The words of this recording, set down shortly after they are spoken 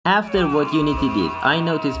After what Unity did, I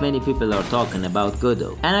noticed many people are talking about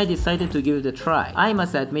Godot, and I decided to give it a try. I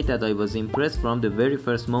must admit that I was impressed from the very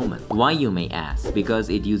first moment. Why, you may ask? Because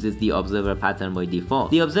it uses the observer pattern by default.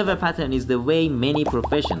 The observer pattern is the way many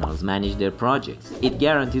professionals manage their projects. It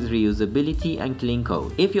guarantees reusability and clean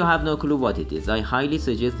code. If you have no clue what it is, I highly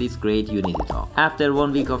suggest this great Unity talk. After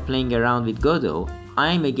 1 week of playing around with Godot,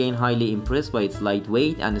 I am again highly impressed by its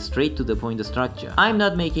lightweight and straight to the point structure. I'm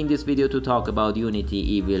not making this video to talk about Unity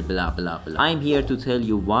evil blah blah blah. I'm here to tell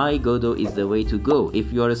you why Godot is the way to go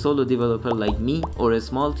if you are a solo developer like me or a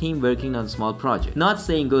small team working on small projects. Not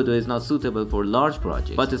saying Godot is not suitable for large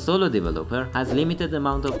projects, but a solo developer has limited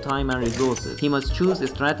amount of time and resources. He must choose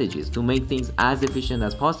strategies to make things as efficient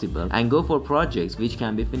as possible and go for projects which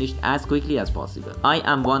can be finished as quickly as possible. I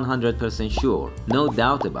am 100% sure, no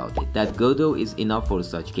doubt about it, that Godot is enough for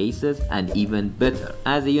such cases and even better.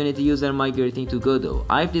 As a Unity user migrating to Godot,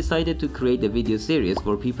 I've decided to create a video series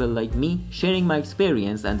for people like me, sharing my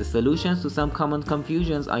experience and the solutions to some common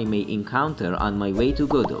confusions I may encounter on my way to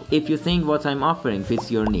Godot. If you think what I'm offering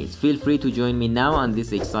fits your needs, feel free to join me now on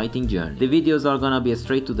this exciting journey. The videos are gonna be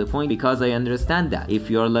straight to the point because I understand that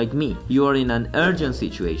if you're like me, you are in an urgent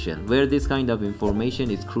situation where this kind of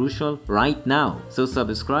information is crucial right now. So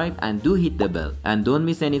subscribe and do hit the bell and don't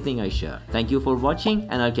miss anything I share. Thank you for watching,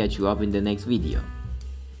 and I'll catch you up in the next video.